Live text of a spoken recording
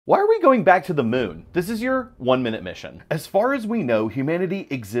Why are we going back to the moon? This is your 1-minute mission. As far as we know, humanity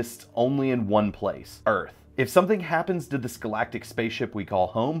exists only in one place, Earth. If something happens to this galactic spaceship we call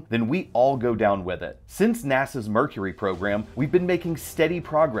home, then we all go down with it. Since NASA's Mercury program, we've been making steady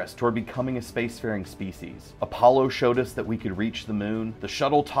progress toward becoming a spacefaring species. Apollo showed us that we could reach the moon. The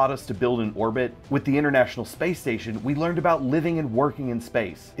shuttle taught us to build an orbit. With the International Space Station, we learned about living and working in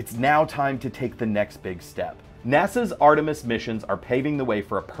space. It's now time to take the next big step. NASA's Artemis missions are paving the way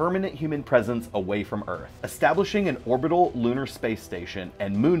for a permanent human presence away from Earth. Establishing an orbital lunar space station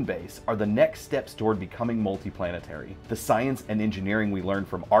and moon base are the next steps toward becoming multiplanetary. The science and engineering we learned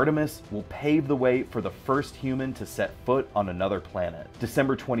from Artemis will pave the way for the first human to set foot on another planet.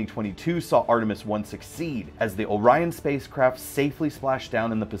 December 2022 saw Artemis 1 succeed as the Orion spacecraft safely splashed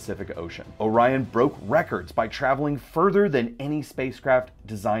down in the Pacific Ocean. Orion broke records by traveling further than any spacecraft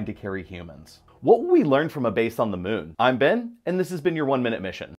designed to carry humans. What will we learn from a base on the moon? I'm Ben, and this has been your 1-minute mission.